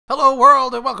Hello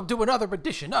world, and welcome to another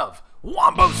edition of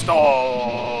WOMBOSTORM!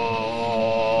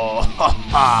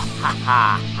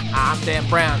 I'm Dan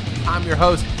Brown, I'm your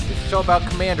host. It's a show about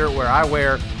Commander where I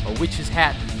wear a witch's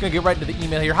hat. I'm gonna get right into the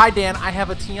email here. Hi Dan, I have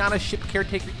a Tiana ship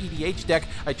Caretaker EDH deck.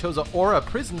 I chose a Aura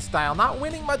prison style, not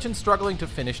winning much and struggling to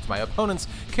finish to my opponents.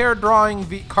 Card drawing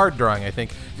via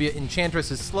Enchantress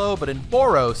is slow, but in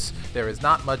Boros there is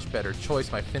not much better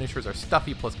choice. My finishers are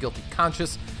Stuffy plus Guilty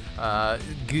Conscious.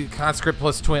 Conscript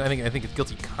plus Twin, I think it's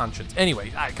Guilty Conscience.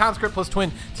 Anyway, Conscript plus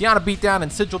Twin, Tiana beatdown,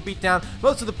 and Sigil beatdown.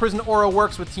 Most of the Prison Aura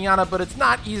works with Tiana, but it's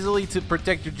not easily to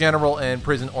protect your general, and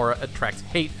Prison Aura attracts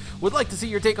hate. Would like to see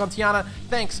your take on Tiana.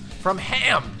 Thanks, from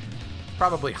Ham.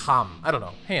 Probably Ham. I don't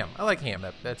know. Ham. I like Ham.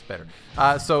 That's better.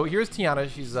 So here's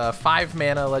Tiana. She's a 5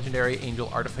 mana legendary angel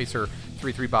artificer,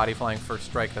 3/3 body flying first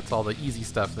strike. That's all the easy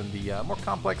stuff. Then the more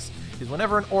complex is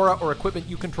whenever an aura or equipment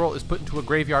you control is put into a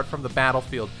graveyard from the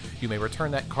battlefield, you may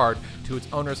return that card to its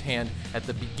owner's hand at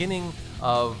the beginning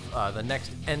of the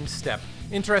next end step.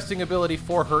 Interesting ability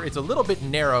for her. It's a little bit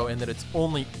narrow in that it's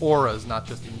only auras, not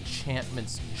just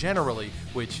enchantments generally,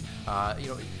 which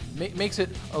makes it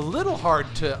a little hard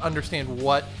to understand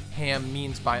what Ham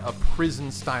means by a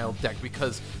prison-style deck,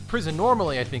 because prison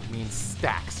normally, I think, means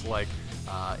stacks, like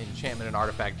enchantment and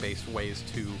artifact-based ways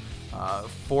to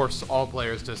force all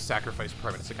players to sacrifice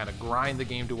permanents, to kind of grind the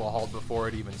game to a halt before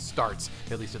it even starts,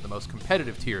 at least at the most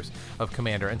competitive tiers of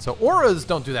Commander. And so auras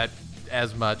don't do that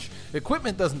as much.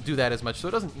 Equipment doesn't do that as much, so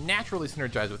it doesn't naturally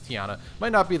synergize with Tiana.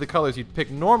 Might not be the colors you'd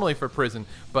pick normally for prison,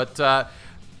 but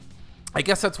I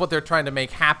guess that's what they're trying to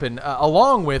make happen,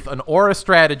 along with an Aura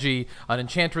strategy, an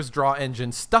Enchantress draw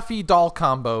engine, Stuffy Doll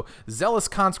combo, Zealous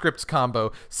Conscripts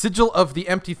combo, Sigil of the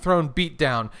Empty Throne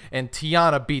beatdown, and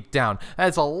Tiana beatdown.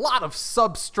 That's a lot of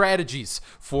sub-strategies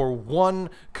for one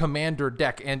Commander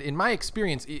deck, and in my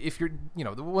experience, if you're,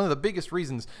 one of the biggest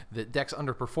reasons that decks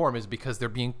underperform is because they're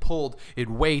being pulled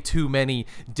in way too many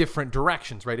different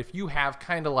directions, right? If you have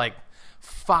kind of like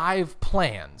 5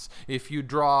 plans. If you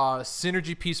draw a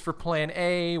synergy piece for plan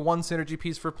A, 1 synergy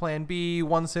piece for plan B,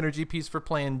 1 synergy piece for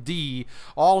plan D,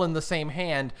 all in the same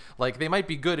hand, like they might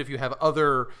be good if you have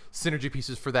other synergy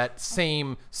pieces for that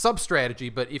same sub-strategy,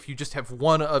 but if you just have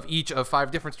one of each of 5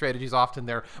 different strategies, often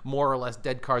they're more or less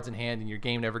dead cards in hand and your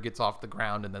game never gets off the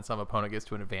ground, and then some opponent gets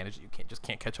to an advantage that you just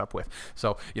can't catch up with.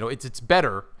 So, it's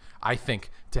better, I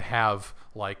think, to have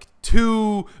like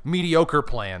 2 mediocre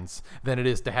plans than it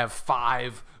is to have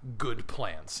 5 good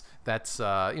plans. That's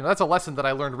that's a lesson that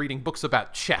I learned reading books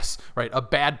about chess, right? A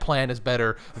bad plan is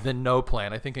better than no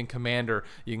plan. I think in Commander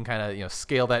you can kind of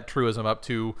scale that truism up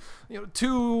to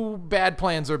 2 bad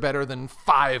plans are better than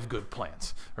 5 good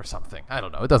plans or something. I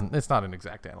don't know. It's not an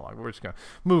exact analog. We're just gonna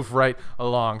move right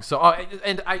along. So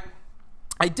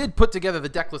I did put together the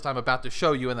deck list I'm about to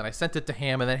show you, and then I sent it to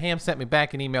Ham, and then Ham sent me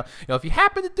back an email. If you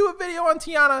happen to do a video on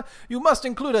Tiana, you must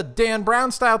include a Dan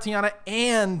Brown style Tiana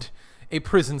and a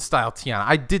prison style Tiana.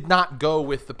 I did not go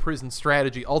with the prison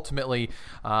strategy ultimately.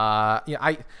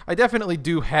 I definitely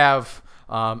do have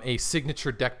a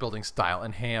signature deck building style,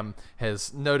 and Ham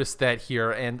has noticed that here,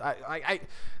 and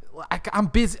I'm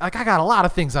busy. Like, I got a lot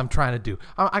of things I'm trying to do.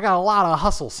 I got a lot of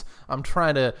hustles I'm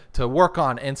trying to work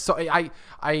on, and so I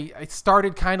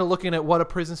started kind of looking at what a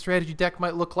prison strategy deck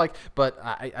might look like. But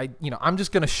I'm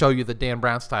just gonna show you the Dan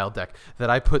Brown style deck that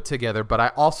I put together. But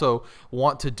I also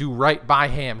want to do right by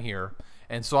Ham here,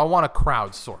 and so I want to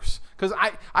crowdsource. Because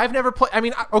I've never played.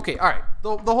 Okay, all right.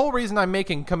 The whole reason I'm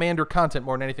making Commander content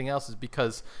more than anything else is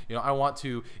because I want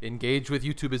to engage with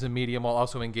YouTube as a medium while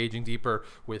also engaging deeper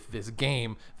with this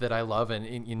game that I love. And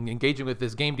in engaging with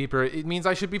this game deeper, it means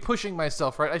I should be pushing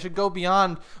myself, right? I should go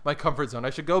beyond my comfort zone.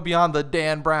 I should go beyond the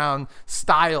Dan Brown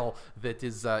style that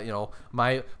is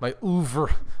my oeuvre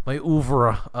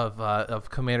of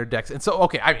Commander decks. And so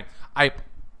okay, I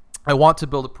want to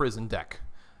build a prison deck,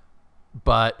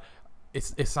 but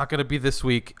it's not going to be this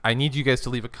week. I need you guys to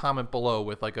leave a comment below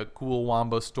with like a cool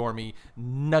WOMBOSTORMy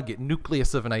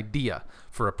nucleus of an idea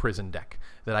for a prison deck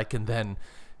that I can then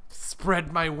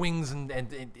spread my wings and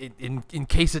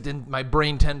encase it in my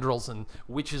brain tendrils and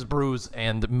witch's brews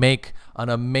and make an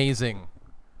amazing,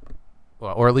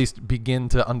 or at least begin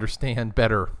to understand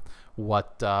better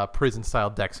what prison style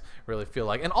decks really feel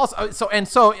like. And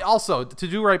also to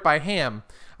do right by Ham,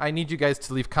 I need you guys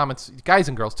to leave comments, guys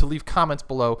and girls, to leave comments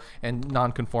below, and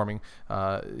non-conforming.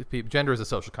 Gender is a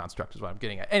social construct is what I'm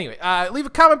getting at. Anyway, leave a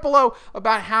comment below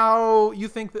about how you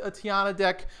think that a Tiana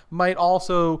deck might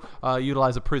also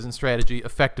utilize a prison strategy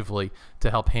effectively to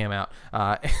help ham out.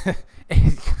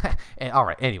 And, all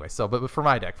right, anyway, so but for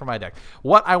my deck,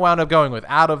 what I wound up going with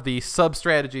out of the sub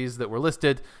strategies that were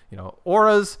listed, you know,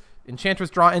 auras, Enchantress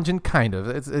draw engine, kind of.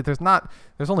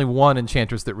 There's only one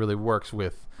Enchantress that really works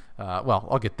with. Well,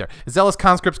 I'll get there. Zealous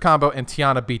Conscripts combo and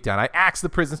Tiana beatdown. I axe the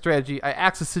prison strategy. I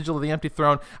axe the Sigil of the Empty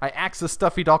Throne. I axe the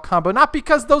Stuffy Doll combo. Not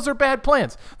because those are bad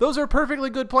plans. Those are perfectly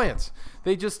good plans.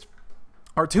 They just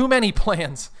are too many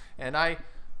plans, and I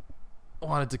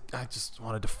just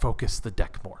wanted to focus the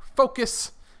deck more.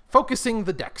 Focusing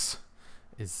the decks.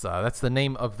 That's the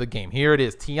name of the game. Here it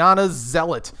is. Tiana's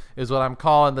Zealot is what I'm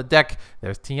calling the deck.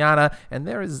 There's Tiana, and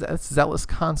that's Zealous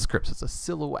Conscripts. It's a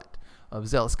silhouette of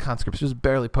Zealous Conscripts, just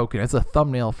barely poking. It's a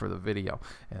thumbnail for the video,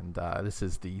 and all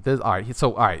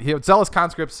right. Here, Zealous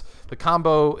Conscripts, the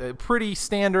combo, pretty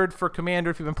standard for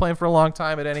Commander. If you've been playing for a long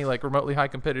time at any like remotely high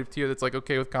competitive tier that's like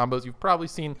okay with combos, you've probably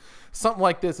seen something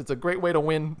like this. It's a great way to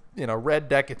win in a red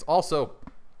deck. It's also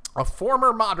a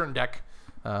former modern deck.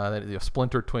 The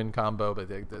Splinter Twin combo, but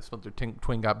the Splinter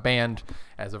Twin got banned.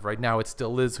 As of right now, it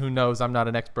still is. Who knows? I'm not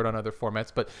an expert on other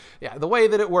formats. But yeah, the way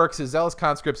that it works is Zealous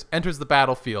Conscripts enters the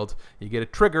battlefield. You get a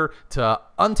trigger to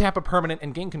untap a permanent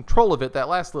and gain control of it. That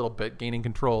last little bit, gaining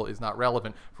control, is not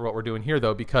relevant for what we're doing here,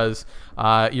 though, because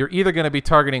you're either going to be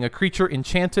targeting a creature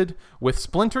enchanted with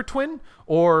Splinter Twin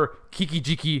or Kiki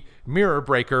Jiki Mirror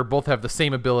Breaker. Both have the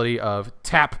same ability of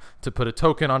tap to put a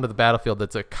token onto the battlefield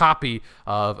that's a copy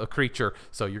of a creature.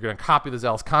 So you're going to copy the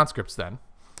Zealous Conscripts then,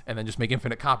 and then just make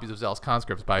infinite copies of Zealous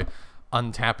Conscripts by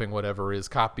untapping whatever is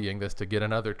copying this to get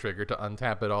another trigger to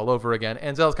untap it all over again.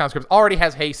 And Zealous Conscripts already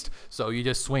has haste, so you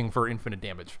just swing for infinite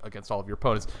damage against all of your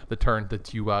opponents the turn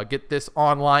that you get this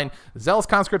online. Zealous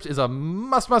Conscripts is a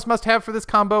must have for this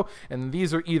combo, and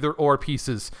these are either or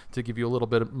pieces to give you a little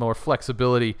bit more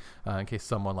flexibility in case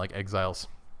someone like exiles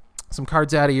some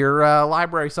cards out of your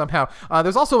library somehow.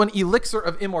 There's also an Elixir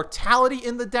of Immortality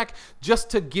in the deck just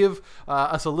to give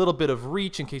us a little bit of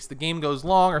reach in case the game goes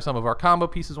long or some of our combo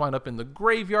pieces wind up in the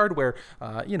graveyard where,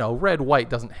 you know, red-white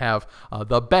doesn't have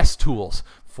the best tools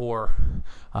for,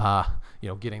 you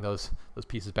know, getting those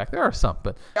pieces back. There are some,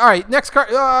 but all right, next card.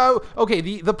 Okay,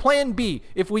 the plan B.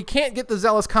 If we can't get the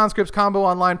Zealous Conscripts combo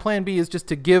online, plan B is just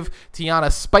to give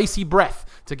Tiana Spicy Breath,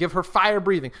 to give her fire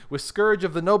breathing with Scourge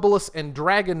of the Nobilis and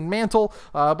Dragon Mantle,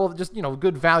 both just, you know,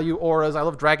 good value auras. I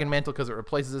love Dragon Mantle because it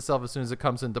replaces itself as soon as it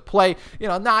comes into play. You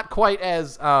know, not quite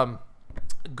as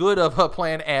good of a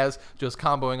plan as just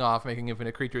comboing off, making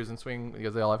infinite creatures and swing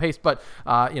because they all have haste. But,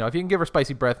 you know, if you can give her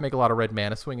Spicy Breath, make a lot of red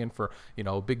mana, swing in for, you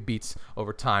know, big beats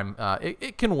over time,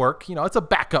 it can work. You know, it's a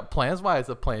backup plan. That's why it's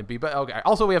a plan B. But, okay.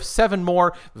 Also, we have 7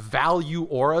 more value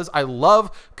auras. I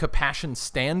love Compassion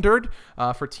Standard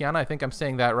for Tiana. I think I'm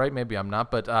saying that right. Maybe I'm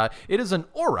not. But it is an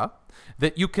aura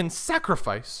that you can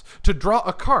sacrifice to draw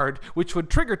a card, which would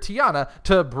trigger Tiana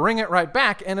to bring it right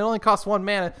back, and it only costs 1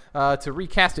 mana to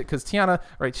recast it, because Tiana,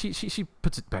 right, she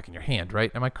puts it back in your hand,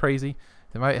 right? Am I crazy?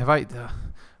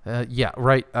 Yeah,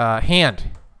 right, hand.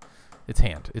 It's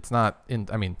hand. It's not in,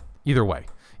 I mean, either way.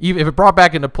 Even if it brought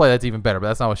back into play, that's even better, but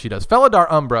that's not what she does. Felidar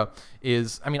Umbra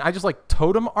is, I mean, I just like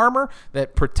totem armor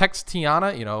that protects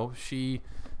Tiana. You know, she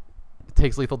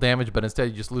takes lethal damage, but instead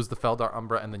you just lose the Felidar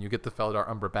Umbra, and then you get the Felidar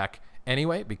Umbra back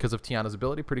anyway because of Tiana's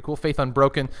ability. Pretty cool. Faith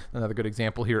Unbroken, another good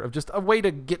example here of just a way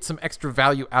to get some extra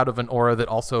value out of an aura that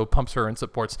also pumps her and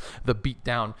supports the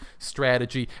beatdown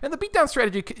strategy. And the beatdown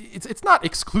strategy, it's not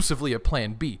exclusively a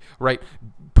plan B, right?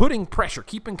 Putting pressure,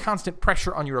 keeping constant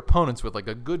pressure on your opponents with like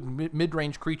a good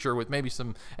mid-range creature with maybe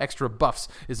some extra buffs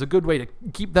is a good way to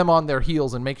keep them on their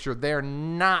heels and make sure they're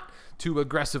not too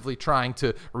aggressively trying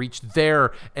to reach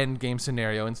their end game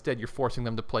scenario. Instead, you're forcing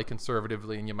them to play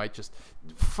conservatively, and you might just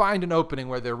find an opening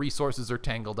where their resources are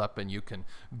tangled up and you can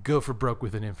go for broke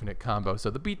with an infinite combo. So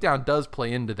the beatdown does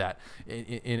play into that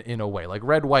in a way. Like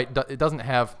red-white, it doesn't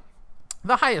have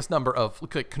the highest number of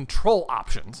control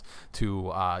options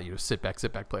to you know, sit back,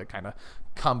 play a kind of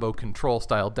combo control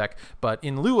style deck, but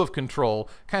in lieu of control,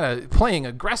 kind of playing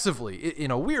aggressively in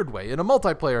a weird way in a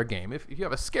multiplayer game. If you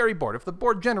have a scary board, if the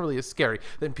board generally is scary,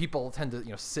 then people tend to,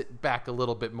 you know, sit back a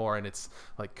little bit more, and it's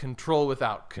like control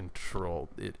without control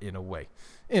in a way.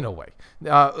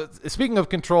 Speaking of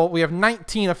control, we have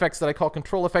 19 effects that I call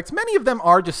control effects. Many of them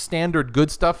are just standard good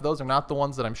stuff. Those are not the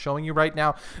ones that I'm showing you right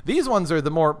now. These ones are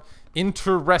the more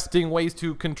interesting ways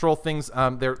to control things.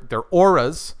 They're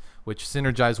auras, which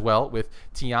synergize well with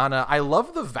Tiana. I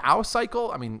love the Vow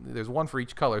cycle. I mean, there's one for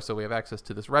each color, so we have access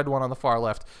to this red one on the far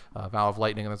left, Vow of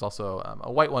Lightning, and there's also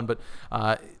a white one. But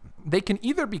they can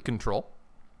either be control,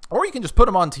 or you can just put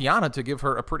them on Tiana to give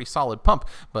her a pretty solid pump.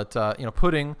 But, you know,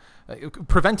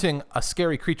 preventing a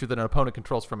scary creature that an opponent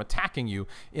controls from attacking you,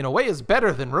 in a way, is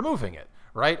better than removing it,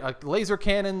 right? A laser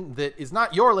cannon that is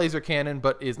not your laser cannon,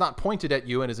 but is not pointed at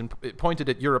you and is pointed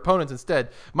at your opponents instead,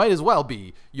 might as well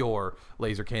be your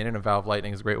laser cannon. And Vow of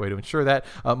Lightning is a great way to ensure that.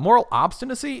 Moral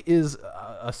Obstinacy is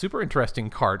a super interesting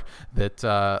card that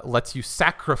lets you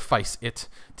sacrifice it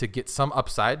to get some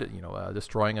upside, you know,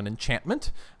 destroying an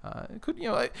enchantment. It could, you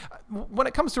know, when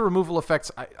it comes to removal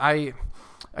effects, I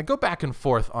go back and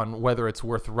forth on whether it's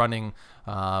worth running,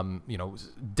 you know,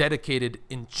 dedicated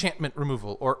enchantment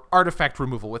removal or artifact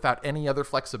removal without any other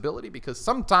flexibility, because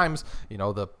sometimes, you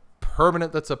know, the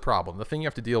permanent that's a problem, the thing you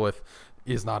have to deal with,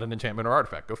 is not an enchantment or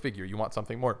artifact. Go figure. You want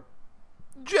something more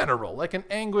general, like an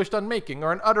Anguished Unmaking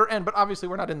or an Utter End, but obviously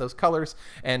we're not in those colors.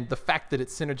 And the fact that it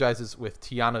synergizes with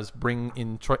Tiana's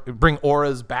bring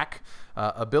auras back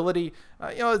ability,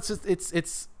 you know, it's just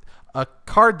it's a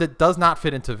card that does not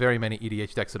fit into very many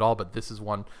EDH decks at all, but this is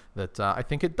one that I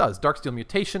think it does. Darksteel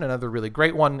Mutation, another really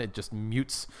great one. It just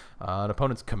mutes an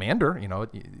opponent's commander. You know,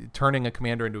 turning a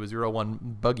commander into a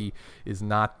 0/1 buggy is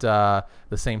not the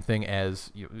same thing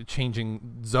as, you know,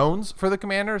 changing zones for the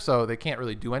commander, so they can't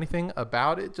really do anything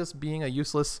about it just being a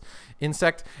useless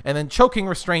insect. And then Choking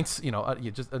Restraints, you know,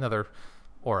 just another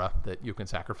aura that you can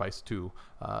sacrifice to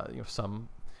you know, some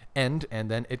end, and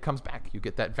then it comes back. You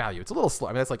get that value. It's a little slow.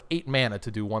 I mean, that's like 8 mana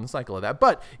to do one cycle of that.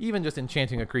 But even just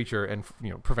enchanting a creature and, you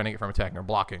know, preventing it from attacking or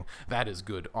blocking, that is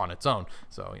good on its own.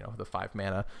 So, you know, the 5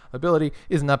 mana ability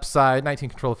is an upside. 19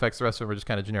 control effects. The rest of them are just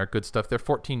kind of generic good stuff. There are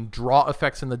 14 draw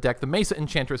effects in the deck. The Mesa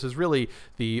Enchantress is really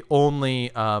the only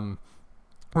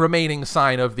remaining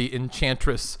sign of the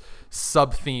Enchantress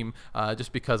sub-theme,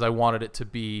 just because I wanted it to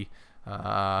be,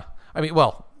 I mean,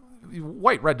 well,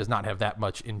 White-Red does not have that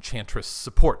much Enchantress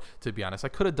support, to be honest. I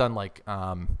could have done, like,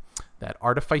 that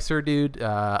Artificer dude,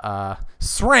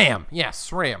 SRAM. Yeah,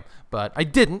 SRAM. But I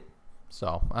didn't.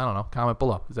 So, I don't know. Comment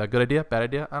below. Is that a good idea? Bad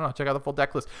idea? I don't know. Check out the full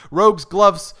deck list. Rogue's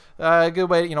Gloves. Good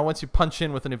way, you know, once you punch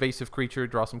in with an evasive creature,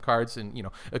 draw some cards. And, you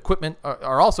know, equipment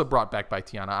are also brought back by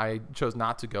Tiana. I chose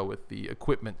not to go with the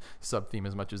equipment sub-theme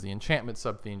as much as the enchantment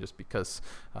sub-theme, just because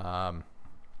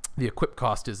the equip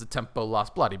cost is a tempo loss,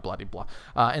 blah-de-blah-de-blah.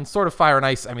 And Sword of Fire and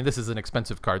Ice, I mean, this is an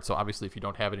expensive card, so obviously if you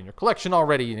don't have it in your collection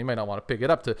already, you might not want to pick it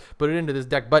up to put it into this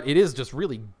deck, but it is just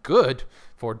really good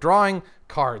for drawing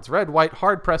cards. Red, white,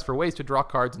 hard press for ways to draw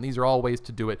cards, and these are all ways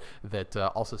to do it that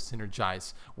also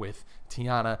synergize with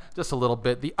Tiana just a little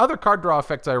bit. The other card draw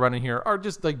effects I run in here are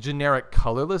just like generic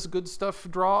colorless good stuff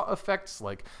draw effects,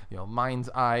 like, you know, Mind's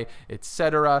Eye,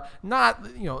 etc. Not,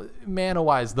 you know,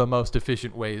 mana-wise the most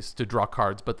efficient ways to draw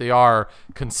cards, but they are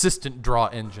consistent draw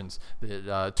engines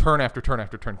that turn after turn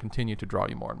after turn continue to draw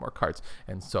you more and more cards,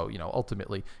 and so, you know,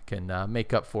 ultimately can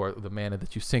make up for the mana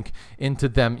that you sink into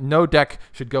them. No deck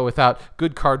should go without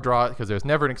good card draw, because there's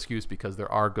never an excuse, because there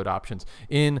are good options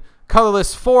in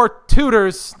colorless. 4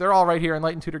 tutors, they're all right here.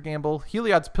 Enlightened Tutor Gamble.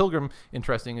 Heliod's Pilgrim,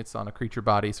 interesting. It's on a creature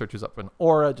body, searches up an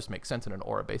aura, just makes sense in an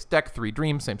aura-based deck. 3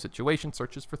 Dreams, same situation,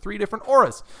 searches for 3 different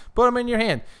auras. Put them in your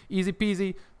hand. Easy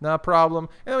peasy, no problem.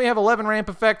 And then we have 11 ramp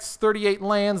effects, 38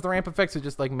 lands. The ramp effects are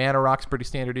just like mana rocks, pretty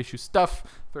standard issue stuff.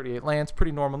 38 lands,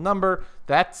 pretty normal number.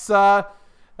 That's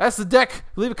the deck.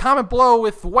 Leave a comment below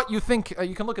with what you think.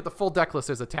 You can look at the full deck list.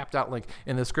 There's a tapped out link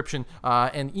in the description.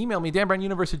 And email me,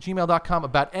 danbrownuniverse@gmail.com,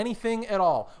 about anything at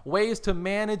all. Ways to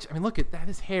manage. I mean, look at that.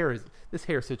 This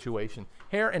hair situation.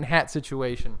 Hair and hat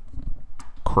situation.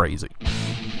 Crazy.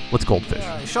 Let's Goldfish.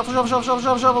 Shuffle, shuffle, shuffle, shuffle,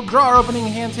 shuffle, shuffle. Draw our opening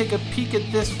hand. Take a peek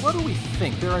at this. What do we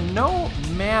think? There are no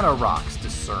mana rocks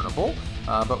discernible.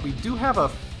 But we do have a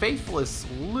Faithless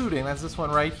Looting, that's this one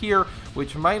right here,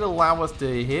 which might allow us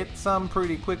to hit some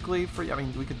pretty quickly. I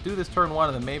mean, we could do this turn 1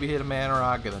 and then maybe hit a mana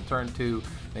rock, and then turn 2,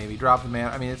 maybe drop the mana.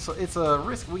 I mean, it's a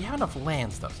risk. We have enough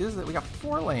lands, though. See, we got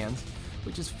 4 lands,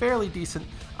 which is fairly decent.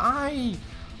 I'm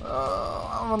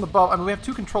on the ball. I mean, we have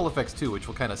 2 control effects, too, which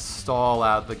will kind of stall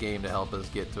out the game to help us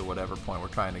get to whatever point we're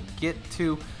trying to get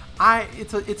to.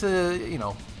 It's a you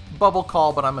know, bubble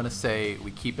call, but I'm going to say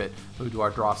we keep it. We do our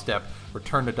draw step.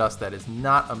 Return to Dust, that is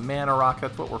not a mana rock.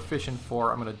 That's what we're fishing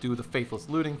for. I'm going to do the Faithless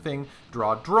Looting thing.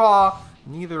 Draw, draw.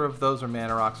 Neither of those are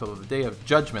mana rocks, although the Day of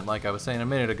Judgment, like I was saying a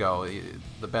minute ago,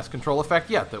 the best control effect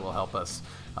yet that will help us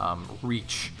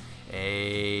reach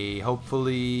a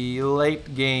hopefully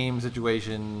late game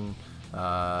situation,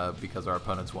 because our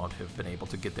opponents won't have been able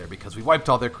to get there because we wiped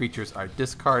all their creatures. Our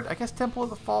discard, I guess, Temple of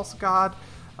the False God,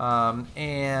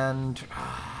 and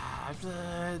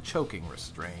choking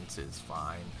restraints is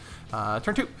fine.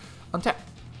 Turn 2, untap,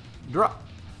 draw.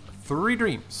 3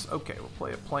 dreams. Okay, we'll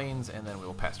play a plains and then we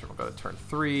will pass turn. We'll go to turn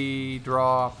 3,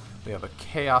 draw. We have a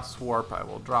Chaos Warp. I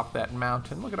will drop that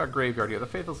mountain. Look at our graveyard here. The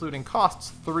Faithless Looting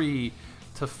costs 3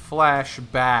 to flash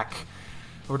back.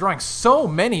 We're drawing so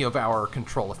many of our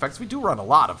control effects. We do run a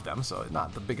lot of them, so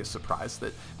not the biggest surprise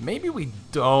that maybe we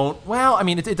don't. Well, I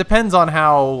mean, it depends on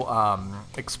how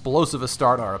explosive a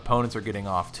start our opponents are getting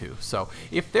off to. So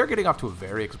if they're getting off to a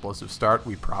very explosive start,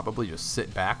 we probably just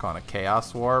sit back on a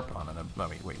Chaos Warp.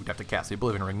 We'd have to cast the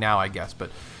Oblivion Ring now, I guess,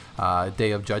 but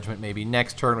Day of Judgment maybe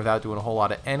next turn without doing a whole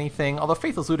lot of anything. Although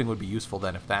Faithless Looting would be useful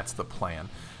then if that's the plan.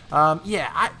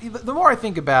 The more I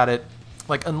think about it,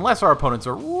 like unless our opponents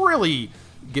are really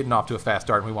getting off to a fast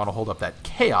start and we want to hold up that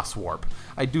Chaos Warp,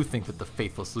 I do think that the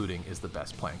Faithless Looting is the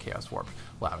best plan, Chaos Warp,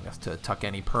 allowing us to tuck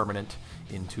any permanent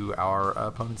into our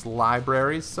opponent's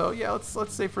libraries. So yeah,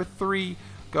 let's say for 3,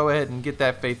 go ahead and get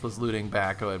that Faithless Looting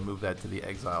back. Go ahead and move that to the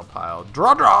exile pile.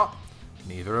 Draw!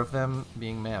 Neither of them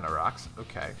being mana rocks.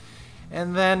 Okay.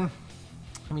 And then,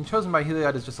 I mean, Chosen by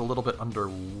Heliod is just a little bit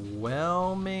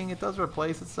underwhelming. It does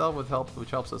replace itself with help,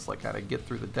 which helps us like kind of get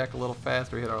through the deck a little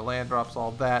faster, hit our land drops,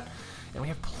 all that. And we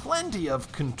have plenty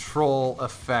of control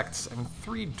effects. I mean,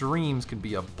 3 dreams can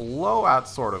be a blowout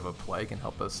sort of a play. Can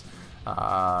help us,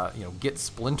 get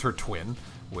Splinter Twin,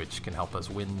 which can help us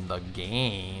win the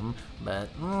game. But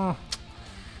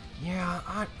yeah,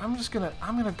 I'm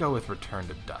gonna go with Return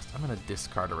to Dust. I'm gonna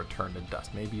discard a Return to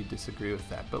Dust. Maybe you disagree with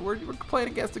that, but we're playing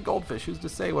against a Goldfish. Who's to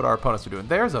say what our opponents are doing?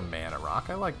 There's a Mana Rock.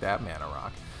 I like that Mana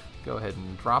Rock. Go ahead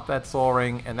and drop that Soul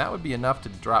Ring, and that would be enough to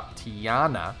drop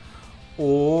Tiana.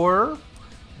 Or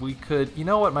we could, you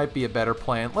know what might be a better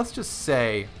plan? Let's just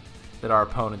say that our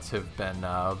opponents have been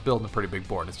building a pretty big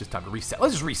board. It's just time to reset.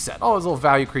 Let's just reset. All those little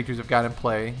value creatures have got in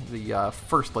play. The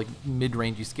first like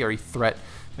mid-rangey scary threat.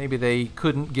 Maybe they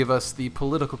couldn't give us the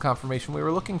political confirmation we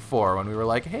were looking for when we were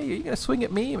like, hey, are you going to swing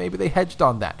at me? Maybe they hedged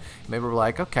on that. Maybe we're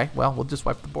like, okay, well, we'll just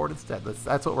wipe the board instead.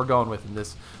 That's what we're going with in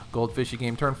this Goldfishy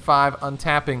game. Turn 5,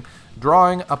 untapping,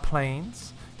 drawing a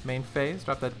plains. Main phase,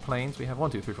 drop that plains. We have 1,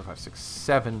 2, 3, 4, 5, 6,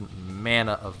 7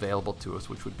 mana available to us,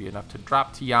 which would be enough to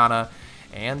drop Tiana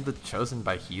and the Chosen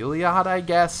by Heliod, I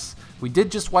guess. We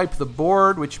did just wipe the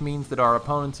board, which means that our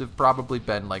opponents have probably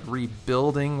been like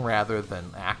rebuilding rather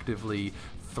than actively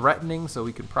threatening, so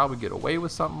we could probably get away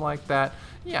with something like that.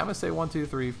 Yeah, I'm gonna say 1, 2,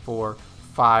 3, 4,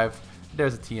 5.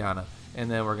 There's a Tiana,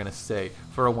 and then we're gonna say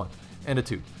for a 1 and a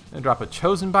 2, and drop a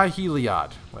Chosen by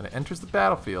Heliod. When it enters the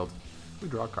battlefield, we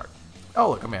draw a card.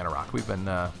 Oh, look, a Mana Rock. We've been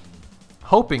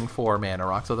hoping for Mana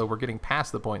Rocks, although we're getting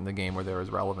past the point in the game where they're as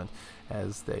relevant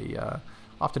as they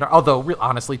often are. Although,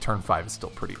 honestly, turn 5 is still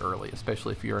pretty early,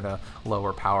 especially if you're in a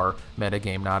lower power meta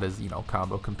game, not as,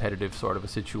 combo competitive sort of a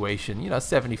situation.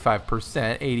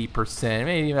 75%, 80%,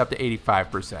 maybe even up to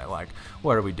 85%. Like,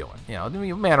 what are we doing?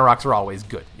 Mana Rocks are always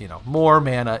good. More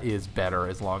mana is better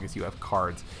as long as you have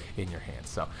cards in your hand.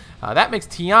 So, that makes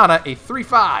Tiana a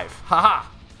 3/5. Haha!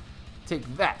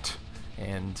 Take that.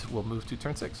 And we'll move to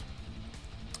turn 6.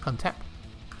 Untap.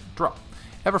 Draw.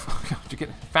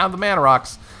 Found the Mana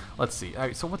Rocks. Let's see. All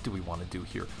right, so what do we want to do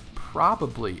here?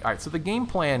 Probably. All right, so the game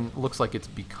plan looks like it's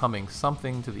becoming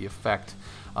something to the effect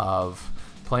of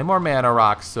play more Mana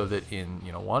Rocks so that in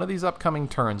one of these upcoming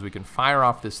turns we can fire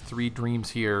off this 3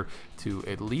 dreams here to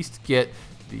at least get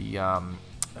the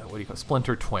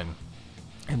Splinter Twin.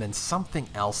 And then something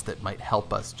else that might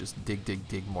help us just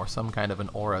dig more, some kind of an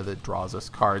aura that draws us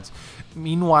cards.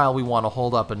 Meanwhile, we want to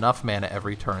hold up enough mana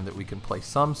every turn that we can play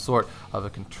some sort of a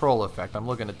control effect. I'm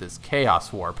looking at this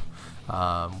Chaos Warp,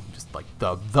 just like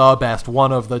the best,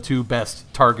 one of the 2 best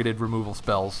targeted removal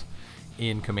spells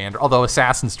in Commander. Although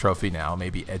Assassin's Trophy now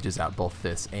maybe edges out both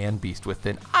this and Beast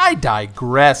Within. I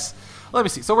digress. Let me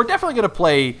see. So we're definitely going to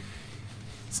play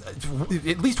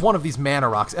at least one of these Mana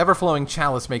Rocks. Everflowing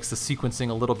Chalice makes the sequencing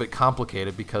a little bit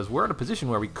complicated because we're in a position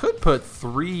where we could put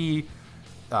 3,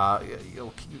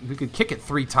 we could kick it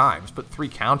 3 times, put 3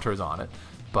 counters on it,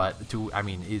 but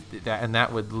that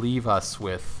would leave us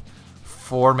with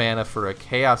 4 mana for a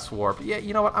Chaos Warp. Yeah,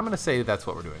 you know what? I'm going to say that's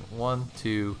what we're doing. 1,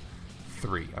 2,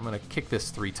 3. I'm going to kick this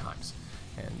 3 times.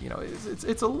 And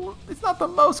it's not the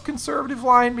most conservative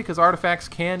line because artifacts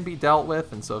can be dealt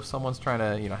with, and so if someone's trying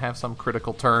to have some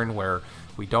critical turn where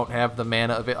we don't have the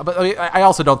mana available, but I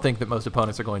also don't think that most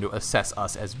opponents are going to assess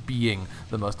us as being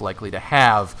the most likely to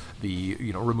have the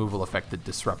removal effect that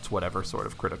disrupts whatever sort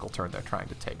of critical turn they're trying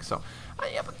to take. So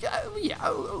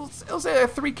I'll say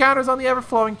 3 counters on the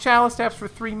Everflowing Chalice, taps for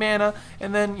 3 mana,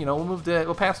 and then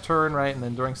we'll pass turn, right, and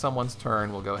then during someone's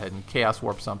turn we'll go ahead and Chaos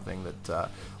Warp something that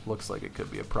looks like it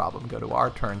could be a problem. Go to our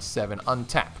turn 7,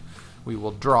 untap. We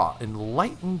will draw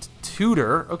Enlightened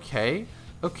Tutor. Okay,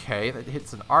 okay, that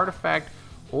hits an artifact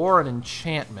or an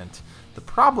enchantment. The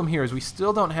problem here is we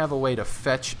still don't have a way to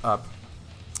fetch up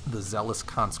the Zealous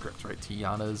Conscript, right?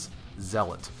 Tiana's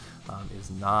Zealot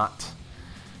is not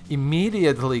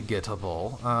immediately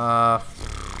gettable.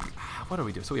 What do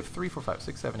we do? So we have 3, 4, 5,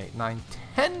 6, 7, 8, 9,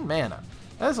 10 mana.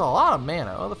 That's a lot of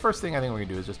mana. Well, the first thing I think we're going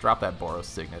to do is just drop that Boros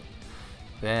Signet.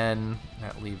 Then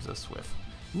that leaves us with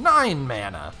 9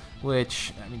 mana,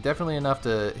 which, I mean, definitely enough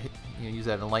to use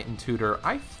that Enlightened Tutor.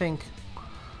 I think,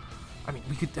 I mean,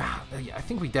 we could, yeah, I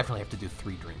think we definitely have to do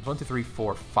 3 dreams. 1, 2, 3,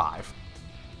 4, 5.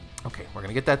 Okay, we're going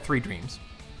to get that 3 dreams.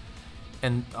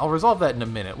 And I'll resolve that in a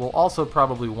minute. We'll also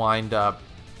probably wind up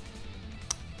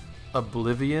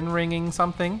Oblivion Ringing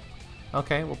something.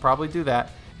 Okay, we'll probably do that.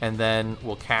 And then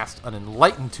we'll cast an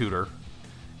Enlightened Tutor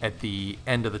at the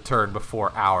end of the turn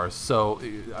before ours. So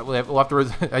we'll have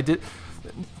to...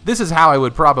 This is how I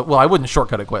would probably... Well, I wouldn't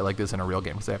shortcut it quite like this in a real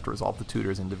game because I have to resolve the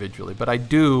tutors individually. But I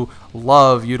do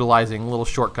love utilizing little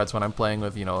shortcuts when I'm playing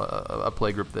with, you know, a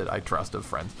play group that I trust of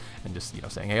friends. And just, you know,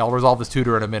 saying, hey, I'll resolve this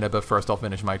tutor in a minute, but first I'll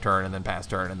finish my turn and then pass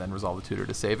turn and then resolve the tutor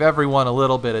to save everyone a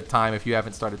little bit of time. If you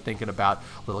haven't started thinking about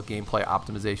little gameplay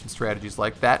optimization strategies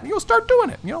like that, you'll start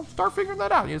doing it. You know, start figuring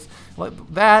that out.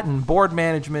 That and board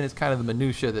management is kind of the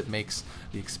minutia that makes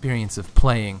the experience of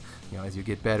playing, you know, as you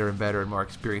get better and better and more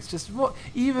experienced, just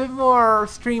even more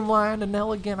streamlined and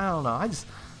elegant. I don't know. I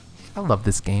love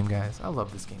this game, guys. I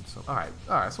love this game. So, all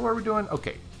right. So what are we doing?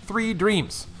 Okay, 3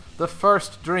 dreams. The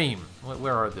first dream.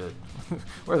 Where are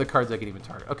the cards I can even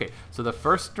target? Okay, so the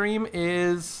first dream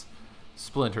is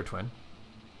Splinter Twin.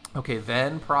 Okay,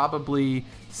 then probably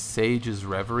Sage's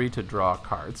Reverie to draw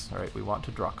cards. All right, we want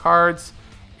to draw cards.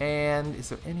 And is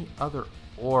there any other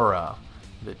aura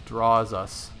that draws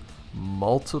us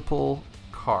multiple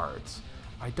cards?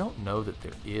 I don't know that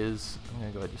there is. I'm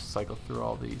going to go ahead and just cycle through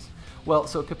all these. Well,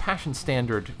 so Compassion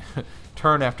Standard,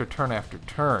 turn after turn after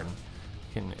turn,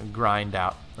 can grind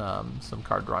out some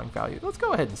card drawing value. Let's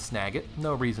go ahead and snag it.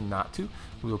 No reason not to.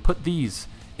 We will put these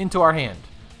into our hand.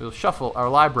 We'll shuffle our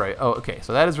library. Oh, okay,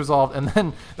 so that is resolved. And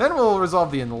then we'll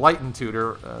resolve the Enlightened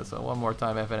Tutor. So one more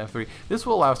time, FNF3. This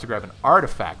will allow us to grab an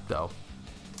artifact, though,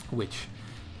 which...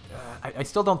 I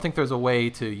still don't think there's a way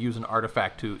to use an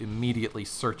artifact to immediately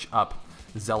search up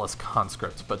Zealous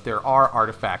Conscripts, but there are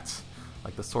artifacts,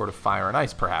 like the Sword of Fire and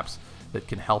Ice, perhaps, that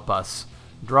can help us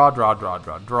draw.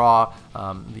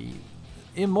 The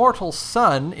Immortal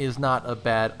Sun is not a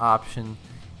bad option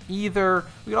either.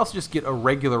 We could also just get a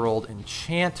regular old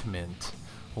enchantment,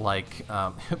 like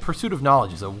Pursuit of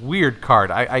Knowledge is a weird card.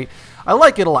 I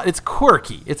like it a lot. It's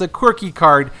quirky. It's a quirky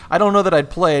card. I don't know that I'd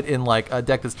play it in like a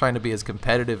deck that's trying to be as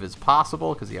competitive as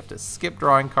possible because you have to skip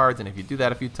drawing cards, and if you do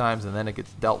that a few times and then it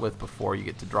gets dealt with before you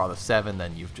get to draw the 7,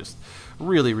 then you've just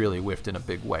really whiffed in a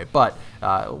big way. But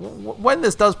when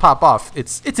this does pop off,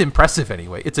 it's impressive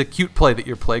anyway. It's a cute play that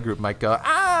your play group might go,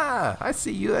 ah, I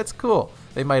see you. That's cool.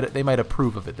 They might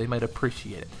approve of it. They might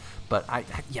appreciate it. But I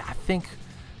think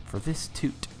for this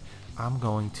toot, I'm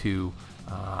going to,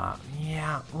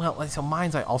 yeah, well, so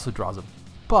Mind's Eye also draws a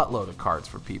buttload of cards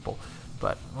for people,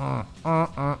 but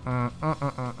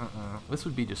this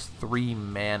would be just 3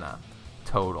 mana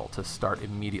total to start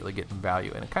immediately getting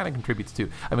value, and it kind of contributes to,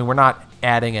 I mean, we're not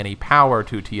adding any power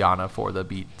to Tiana for the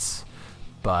beats,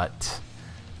 but,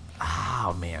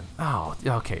 oh, man, oh,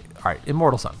 okay, all right,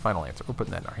 Immortal Sun, final answer, we're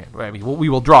putting that in our hand. I mean, we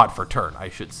will draw it for turn, I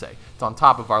should say. It's on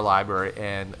top of our library,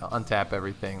 and untap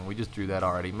everything. We just drew that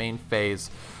already. Main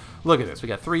phase, look at this. We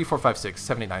got 3, 4, 5, 6,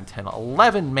 7, 8, 9, 10,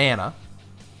 11 mana,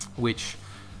 which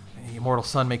Immortal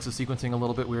Sun makes the sequencing a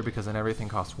little bit weird because then everything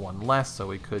costs 1 less, so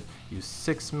we could use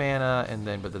 6 mana,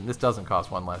 but then this doesn't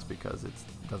cost 1 less because it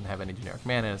doesn't have any generic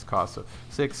mana in its cost, so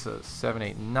 6, 7,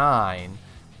 8, 9,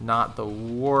 not the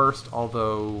worst,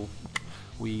 although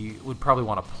we would probably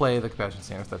want to play the Compassion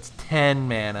Standard. That's 10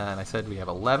 mana, and I said we have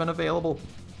 11 available.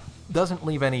 Doesn't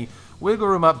leave any wiggle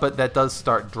room up, but that does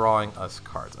start drawing us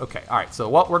cards. Okay, all right, so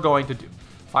what we're going to do,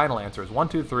 final answer is 1,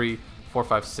 2, 3, 4,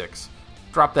 5, 6.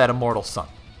 Drop that Immortal Sun.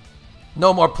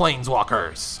 No more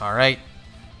Planeswalkers, all right?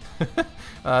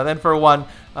 Then for 1,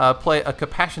 play a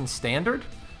Compassion Standard.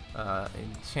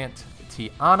 Enchant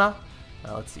Tiana.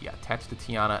 Let's see, attached to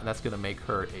Tiana, and that's going to make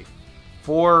her a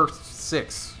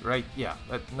 4/6, right? Yeah,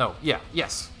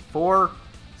 yes,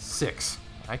 4/6.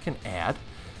 I can add.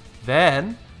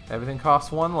 Then everything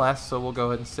costs 1 less, so we'll go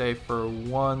ahead and say for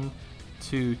 1,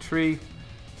 2, 3,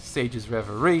 Sage's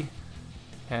Reverie.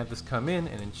 Have this come in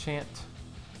and enchant.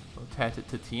 We'll attach it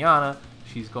to Tiana.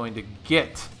 She's going to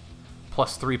get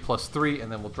 +3/+3,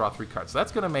 and then we'll draw 3 cards. So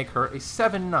that's going to make her a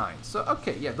 7/9. So,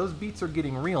 okay, yeah, those beats are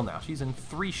getting real now. She's in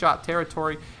 3-shot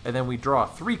territory, and then we draw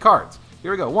 3 cards.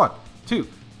 Here we go. 1, 2,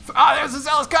 there's the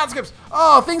Zealot conscripts.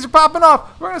 Oh, things are popping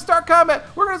off. We're going to start combat.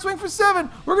 We're going to swing for 7.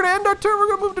 We're going to end our turn. We're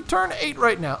going to move to turn 8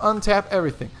 right now. Untap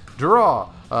everything. Draw.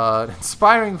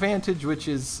 Inspiring Vantage, which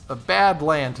is a bad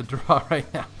land to draw right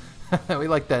now. We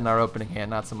like that in our opening hand,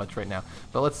 not so much right now.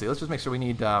 But let's see. Let's just make sure we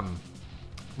need 9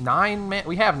 mana.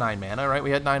 We have 9 mana, right?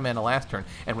 We had 9 mana last turn,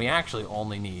 and we actually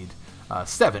only need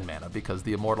 7 mana because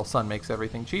the Immortal Sun makes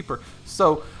everything cheaper.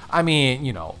 So, I mean,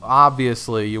 you know,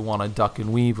 obviously you want to duck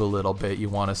and weave a little bit. You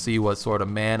want to see what sort of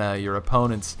mana your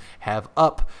opponents have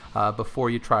up before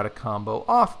you try to combo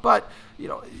off. But, you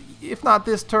know, if not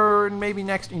this turn, maybe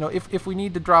next, you know, if we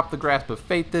need to drop the Grasp of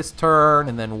Fate this turn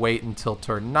and then wait until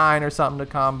turn 9 or something to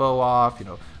combo off, you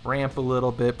know, ramp a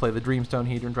little bit, play the Dreamstone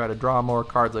Heater and try to draw more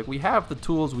cards. Like, we have the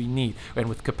tools we need. And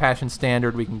with Compassion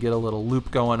Standard, we can get a little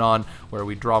loop going on where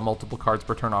we draw multiple cards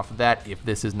per turn off of that if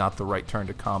this is not the right turn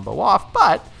to combo off.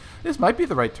 But this might be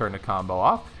the right turn to combo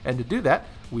off. And to do that,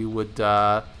 we would,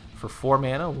 for 4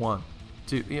 mana, 1,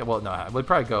 2, yeah, well, no, we'd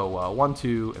probably go 1,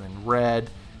 2, and then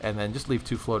red, and then just leave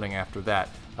 2 floating after that.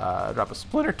 Drop a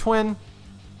Splinter Twin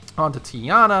onto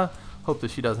Tiana. Hope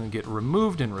that she doesn't get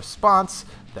removed in response.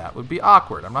 That would be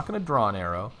awkward. I'm not going to draw an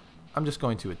arrow. I'm just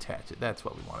going to attach it. That's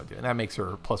what we want to do. And that makes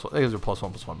her +1. It gives her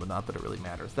 +1/+1, but not that it really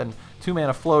matters. Then 2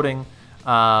 mana floating.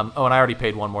 Oh, and I already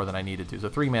paid 1 more than I needed to. So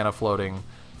 3 mana floating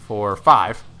for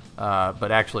 5.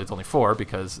 But actually it's only 4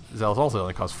 because Zealous also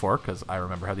only costs 4 because I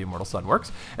remember how the Immortal Sun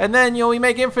works. And then, you know, we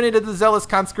make infinite of the Zealous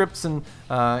conscripts and,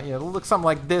 you know, it'll look something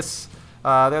like this.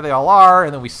 There they all are,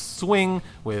 and then we swing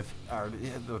with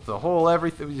the whole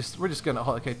everything. We're just gonna.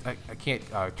 Okay, I can't.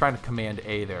 Trying to command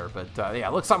A there, but yeah,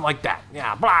 it looks something like that.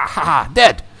 Yeah, blah, ha, ha,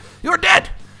 dead. You're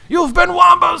dead. You've been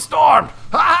WOMBOSTORMed.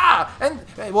 Ha ha.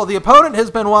 And well, the opponent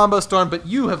has been WOMBOSTORMed, but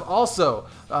you have also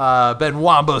been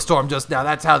WOMBOSTORMed just now.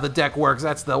 That's how the deck works.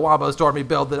 That's the WOMBOSTORMy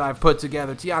build that I've put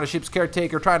together. Tiana Ship's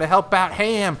Caretaker trying to help out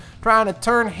Ham, trying to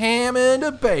turn Ham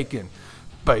into bacon.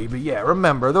 Baby, yeah,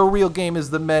 remember, the real game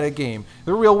is the meta game.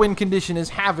 The real win condition is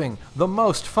having the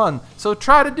most fun. So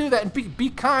try to do that and be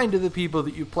kind to the people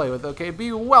that you play with, okay?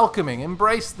 Be welcoming.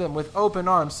 Embrace them with open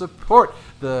arms. Support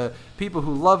the people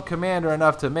who love Commander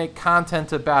enough to make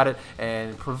content about it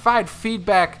and provide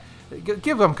feedback.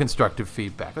 Give them constructive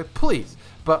feedback, like, please.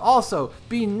 But also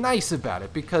be nice about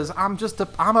it because I'm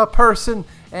a person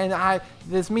and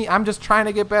I'm just trying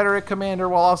to get better at Commander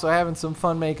while also having some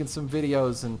fun making some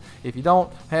videos. And if you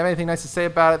don't have anything nice to say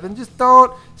about it, then just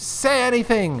don't say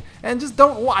anything and just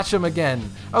don't watch them again.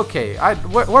 Okay,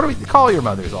 what do we call your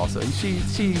mothers also? She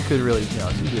could really, you know,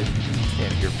 she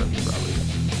can't hear from you probably.